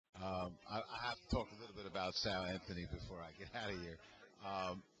about Sal Anthony before I get out of here.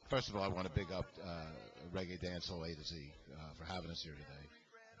 First of all, I want to big up Reggae Dancehall A to Z for having us here today.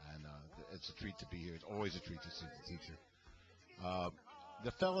 And it's a treat to be here. It's always a treat to see the teacher.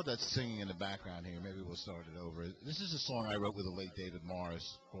 The fellow that's singing in the background here, maybe we'll start it over. This is a song I wrote with the late David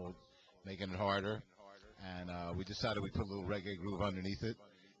Morris called Making It Harder. And we decided we'd put a little reggae groove underneath it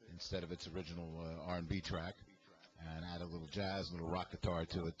instead of its original R&B track. And add a little jazz, a little rock guitar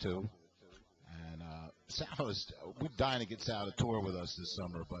to it, too. And Sal we're dying to get Sal to tour with us this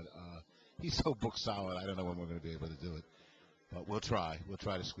summer, but he's so book solid, I don't know when we're going to be able to do it. But we'll try. We'll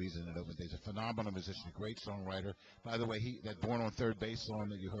try to squeeze in at open days. A phenomenal musician, a great songwriter. By the way, that Born on Third Base song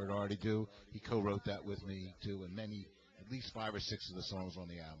that you heard Artie do, he co-wrote that with me, too, and at least 5 or 6 of the songs on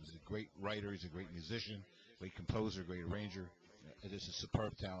the album. He's a great writer. He's a great musician, great composer, great arranger. It is a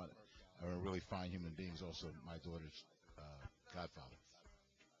superb talent. Are really fine human beings, also my daughter's godfather.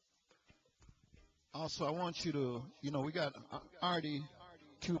 Also, I want you to, we got Ardie,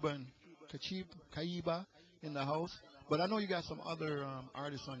 Cuban Cohiba in the house, but I know you got some other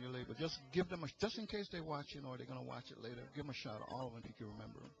artists on your label. Just give them just in case they're watching or they're going to watch it later, give them a shout out, all of them if you can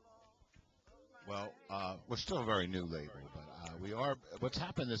remember them. Well, we're still a very new label, but what's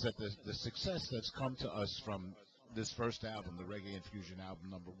happened is that the success that's come to us from this first album, the Reggae Infusion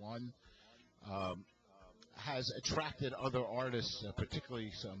album #1, has attracted other artists, particularly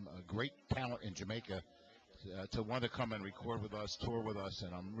some great talent in Jamaica, to want to come and record with us, tour with us,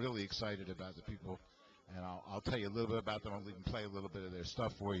 and I'm really excited about the people, and I'll tell you a little bit about them. I'll even play a little bit of their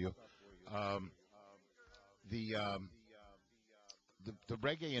stuff for you. The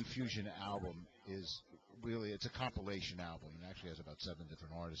Reggae Infusion album is really, it's a compilation album. It actually has about 7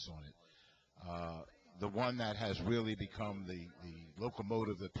 different artists on it. The one that has really become the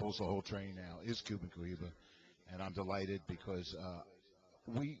locomotive that pulls the whole train now is Cuban Cohiba, and I'm delighted because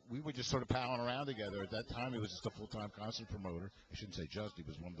we were just sort of palling around together. At that time, he was just a full-time concert promoter. I shouldn't say just, he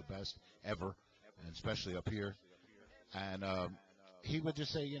was one of the best ever, and especially up here. And he would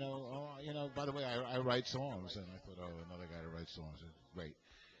just say, by the way, I write songs. And I thought, oh, another guy to write songs. Great.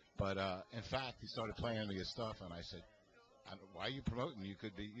 But in fact, he started playing me his stuff, and I said, why are you promoting? You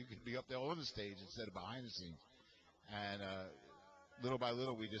could be up there on the stage instead of behind the scenes. And little by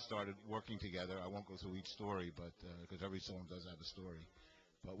little, we just started working together. I won't go through each story, but because every song does have a story.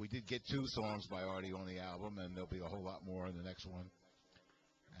 But we did get 2 songs by Artie on the album, and there'll be a whole lot more in the next one.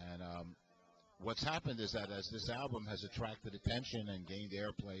 And what's happened is that as this album has attracted attention and gained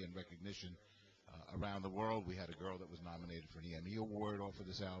airplay and recognition around the world, we had a girl that was nominated for an EME Award off of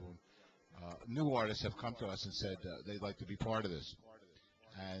this album. New artists have come to us and said they'd like to be part of this.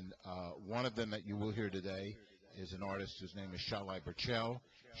 And one of them that you will hear today is an artist whose name is Shalai Burchell.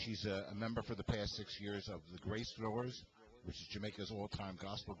 She's a member for the past 6 years of the Grace Throwers, which is Jamaica's all-time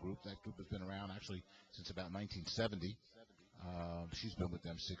gospel group. That group has been around actually since about 1970. She's been with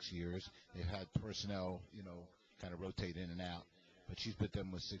them 6 years. They've had personnel, kind of rotate in and out. But she's with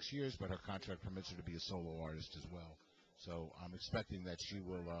them with 6 years, but her contract permits her to be a solo artist as well. So I'm expecting that she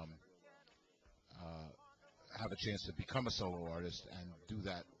will have a chance to become a solo artist and do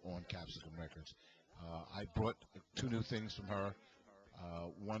that on Capsicum Records. I brought 2 new things from her.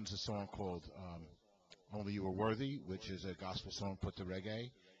 One's a song called Only You Are Worthy, which is a gospel song put to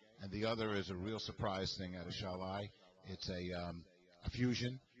reggae. And the other is a real surprise thing out of Shalai. It's a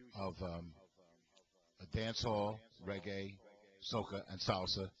fusion of a dancehall, reggae, soca, and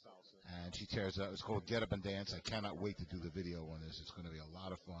salsa. And she tears it up. It's called Get Up and Dance. I cannot wait to do the video on this. It's going to be a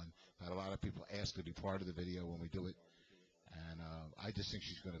lot of fun. I've had a lot of people ask to be part of the video when we do it. And I just think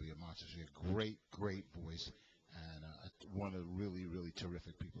she's going to be a monster. She's a great, great voice. And one of the really, really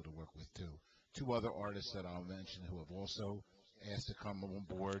terrific people to work with, too. 2 other artists that I'll mention who have also asked to come on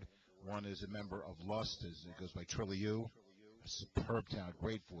board. One is a member of Lust. It goes by Trilliou. A superb talent,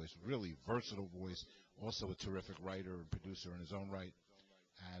 great voice, really versatile voice. Also a terrific writer and producer in his own right.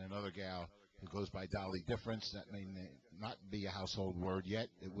 And another gal who goes by Dolly Difference. That may not be a household word yet.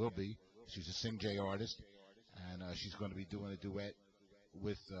 It will be. She's a sing-jay artist, and she's going to be doing a duet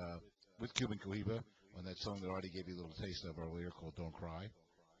with Cuban Cohiba on that song that I already gave you a little taste of earlier called Don't Cry.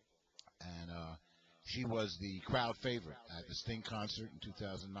 And she was the crowd favorite at the Sting concert in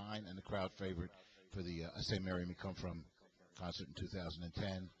 2009 and the crowd favorite for the I Say Marry Me Come From concert in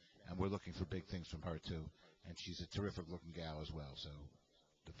 2010. And we're looking for big things from her, too. And she's a terrific-looking gal as well, so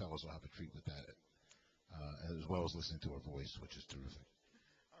the fellows will have a treat with that, as well as listening to her voice, which is terrific.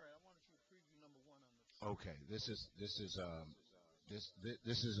 All right, I wanted you to preview #1 on the. Okay, this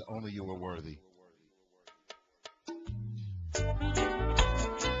is Only You Are Worthy.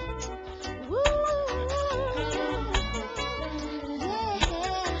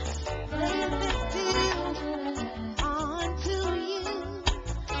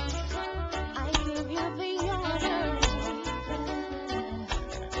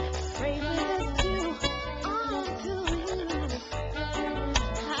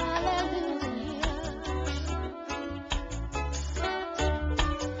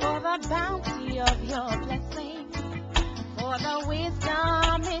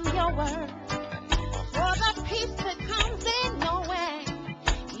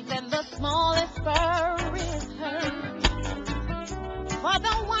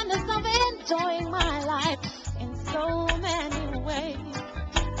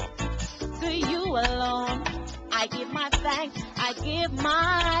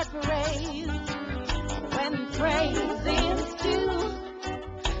 praise is due,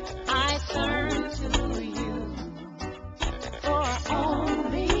 I turn to you, for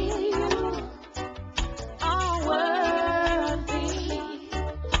only you are worthy.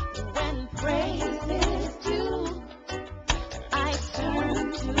 When praise is due, I turn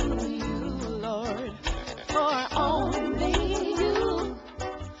to you, Lord, for only you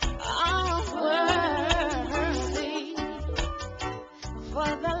are worthy.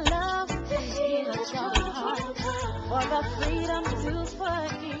 For the love to heal a troubled heart, for the freedom to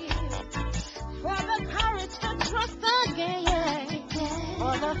forgive, for the courage to trust again,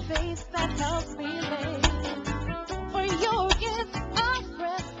 for the faith that helps believe, for your gift of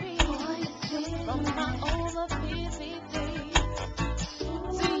breath from my over busy days.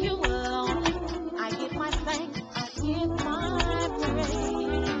 To you alone, I give my thanks, I give my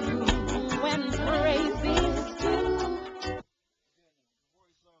praise. When praise is due.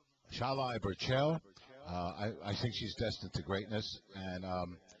 Shalai Burchell, I think she's destined to greatness. And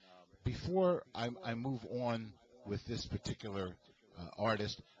before I move on with this particular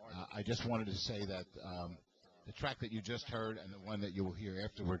artist, I just wanted to say that the track that you just heard and the one that you will hear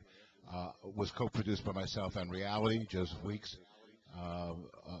afterward was co-produced by myself and Reality, Joseph Weeks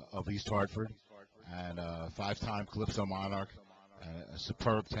of East Hartford, and five-time Calypso Monarch, a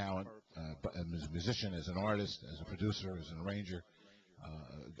superb talent, as a musician, as an artist, as a producer, as an arranger.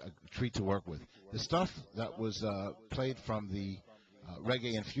 A treat to work with. The stuff that was played from the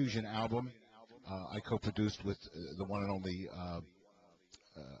Reggae and Fusion album, I co-produced with the one and only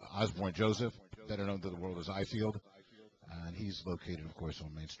Osborne Joseph, better known to the world as Ifield, and he's located, of course,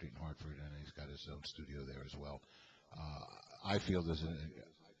 on Main Street in Hartford, and he's got his own studio there as well. Ifield is an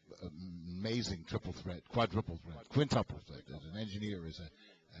amazing triple threat, quadruple threat, quintuple threat. As an engineer, as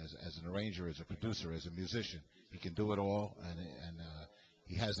an arranger, as a producer, as a musician, he can do it all, and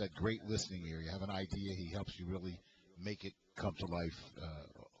he has that great listening ear. You have an idea, he helps you really make it come to life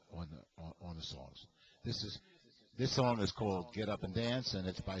on the songs. This song is called "Get Up and Dance," and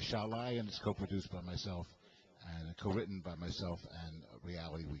it's by Shalai, and it's co-produced by myself, and co-written by myself and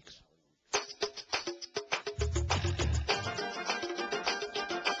Reality Weeks.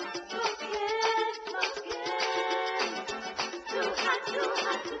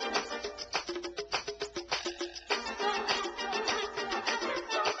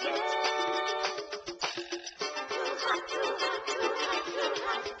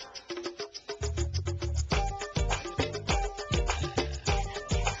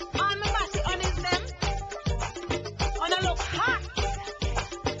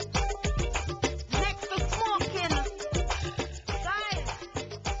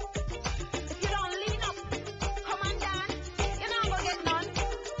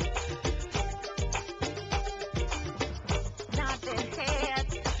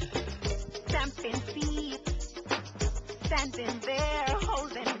 Standing there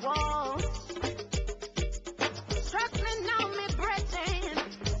holding walls. Trust me now, me brethren,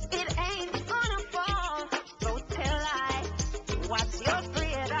 it ain't gonna fall. So till I what you're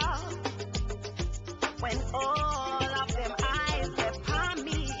afraid of, when all of them eyes upon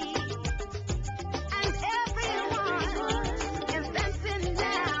me, and everyone is dancing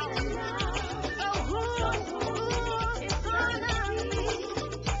now. So who is gonna be?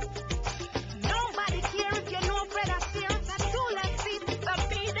 Nobody cares if you know Fred Astaire.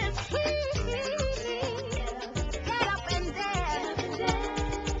 Get up and dance.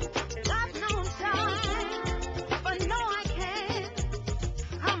 Got no time, but no I can't.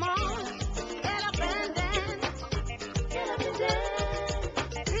 Come on, get up and dance. Get up and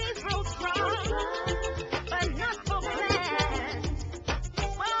dance. He's real strong, but not for plans.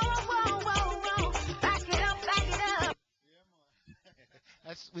 Whoa, whoa, whoa, whoa. Back it up, back it up.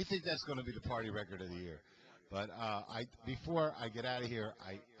 We think that's going to be the party record of the year. But before I get out of here,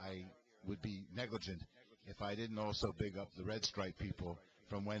 I would be negligent if I didn't also big up the Red Stripe people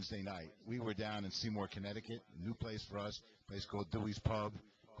from Wednesday night. We were down in Seymour, Connecticut, a new place for us, a place called Dewey's Pub.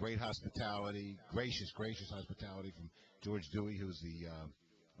 Great hospitality, gracious hospitality from George Dewey, who's the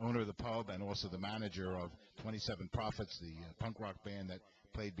owner of the pub and also the manager of 27 Prophets, the punk rock band that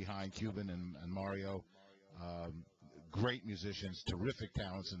played behind Cuban and Mario. Great musicians, terrific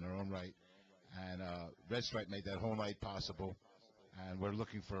talents in their own right. And Red Stripe made that whole night possible, and we're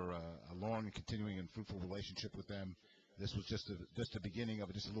looking for a long and continuing and fruitful relationship with them. This was just the beginning of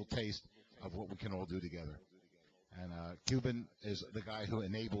it, just a little taste of what we can all do together. And Cuban is the guy who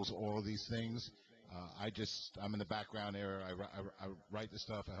enables all of these things. I'm in the background there. I write the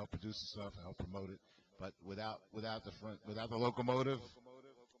stuff, I help produce the stuff, I help promote it. But without the locomotive,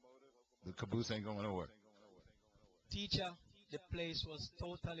 the caboose ain't going nowhere. Teacher, the place was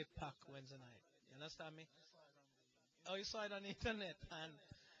totally packed Wednesday night. You understand me? Oh, you saw it on the internet, and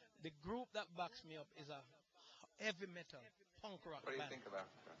the group that backs me up is a heavy metal punk rock What do you band. think of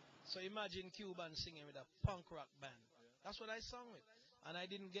Africa? So imagine Cuban singing with a punk rock band. That's what I sung with. And I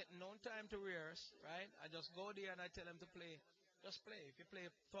didn't get no time to rehearse, right? I just go there and I tell them to play. Just play. If you play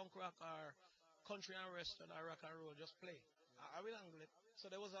punk rock or country and western or rock and roll, just play. I will handle it. So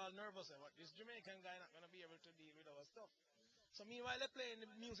they was all nervous. What, this Jamaican guy not going to be able to deal with our stuff. So meanwhile, they're playing the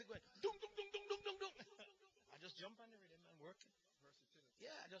music going, dum, dum, dum, dum, dum, dum, dum. I just jump on the rhythm and work it.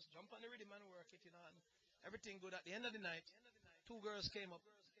 Yeah, I just jump on the rhythm and work it, and everything good. At the end of the night, two girls came up,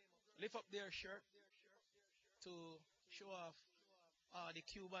 lift up their shirt to show off the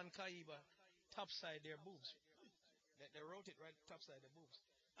Cuban Cohiba topside their boobs. They wrote it right topside their boobs.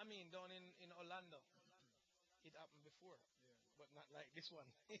 I mean, down in Orlando, it happened before, but not like this one.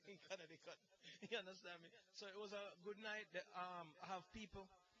 You understand me? So it was a good night. I have people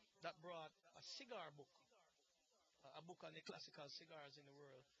that brought a cigar book, a book on the classical cigars in the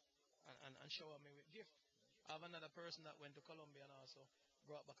world, and shower me with gift. I have another person that went to Colombia and also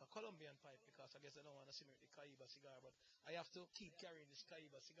brought back a Colombian pipe because I guess they don't want to see me with the Cohiba cigar, but I have to keep carrying this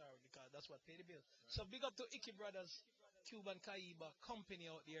Cohiba cigar because that's what paid the bill. So big up to Icky Brothers, Cuban Cohiba company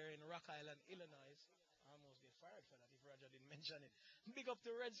out there in Rock Island, Illinois. I almost get fired for that if Roger didn't mention it. Big up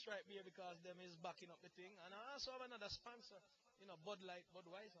to Red Stripe here because them is backing up the thing. And I also have another sponsor, Bud Light,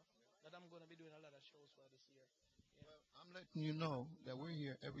 Budweiser, that I'm going to be doing a lot of shows for this year. Yeah. Well, I'm letting you know that we're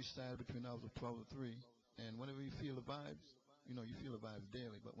here every Saturday between hours of 12 to 3. And whenever you feel the vibes, you feel the vibes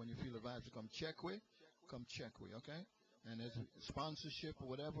daily. But when you feel the vibes to come check with, okay? And there's sponsorship or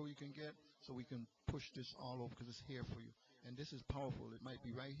whatever we can get so we can push this all over because it's here for you. And this is powerful. It might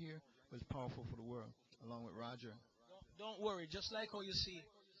be right here, but it's powerful for the world, along with Roger. Don't worry. Just like how you see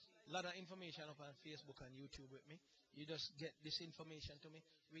a lot of information up on Facebook and YouTube with me, you just get this information to me.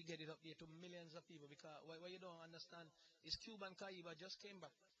 We get it up there to millions of people because what you don't understand is Cuban Cohiba just came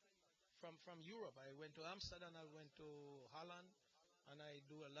back from Europe. I went to Amsterdam, I went to Holland, and I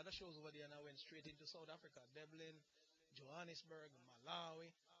do a lot of shows over there, and I went straight into South Africa, Dublin, Johannesburg,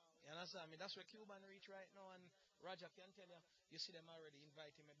 Malawi. You understand me? That's where Cuban reach right now, and Roger can tell you, you see them already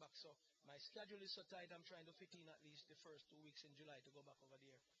inviting me back. So my schedule is so tight, I'm trying to fit in at least the first 2 weeks in July to go back over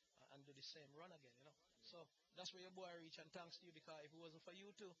there and do the same run again. So that's where your boy reach, and thanks to you, because if it wasn't for you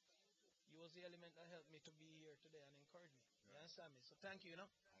too, you was the element that helped me to be here today and encourage me. You understand me? So thank you, I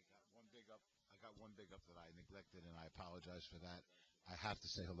got one big up that I neglected, and I apologize for that. I have to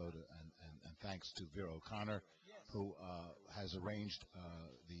say hello to and thanks to Vera O'Connor, who has arranged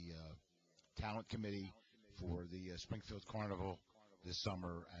the talent committee for the Springfield Carnival this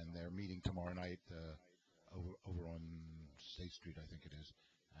summer, and they're meeting tomorrow night over on State Street, I think it is.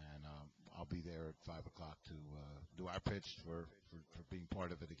 And I'll be there at 5 o'clock to do our pitch for being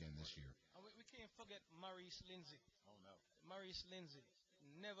part of it again this year. And we can't forget Maurice Lindsay. Oh, no. Maurice Lindsay.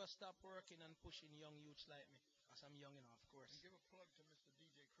 Never stop working and pushing young youths like me. Because I'm young enough, of course. And give a plug to Mr.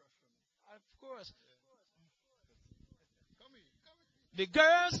 DJ KRUSH for me. Of course. Come here. The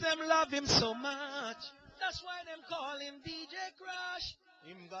girls, them love him so much. That's why them call him DJ KRUSH.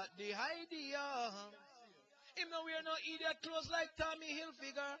 Him got the idea. Him no wear no idiot clothes like Tommy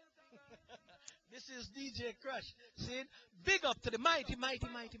Hilfiger. This is DJ KRUSH. See, big up to the mighty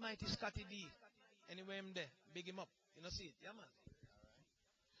Scotty D. Anyway, him there. Big him up. You know, see it? Yeah, man.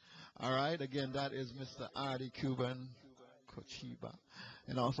 All right. Again, that is Mr. ARDIE, Cuban Cohiba,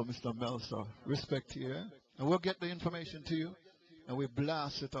 and also Mr. Meltzer. Respect here. And we'll get the information to you, and we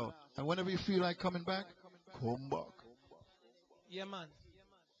blast it out. And whenever you feel like coming back, come back. Yeah, man.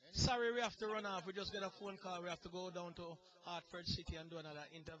 Sorry, we have to run off. We just get a phone call. We have to go down to Hartford City and do another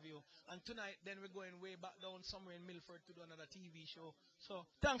interview. And tonight, then we're going way back down somewhere in Milford to do another TV show. So,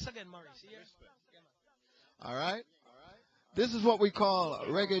 thanks again, Maurice. Yeah, man. All right. This is what we call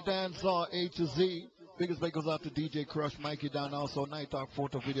Reggae Dancehall A to Z. Biggest big goes out to DJ KRUSH, Mikey Down, also NIGHTHAWK,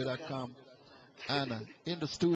 photovideo.com. And in the studio.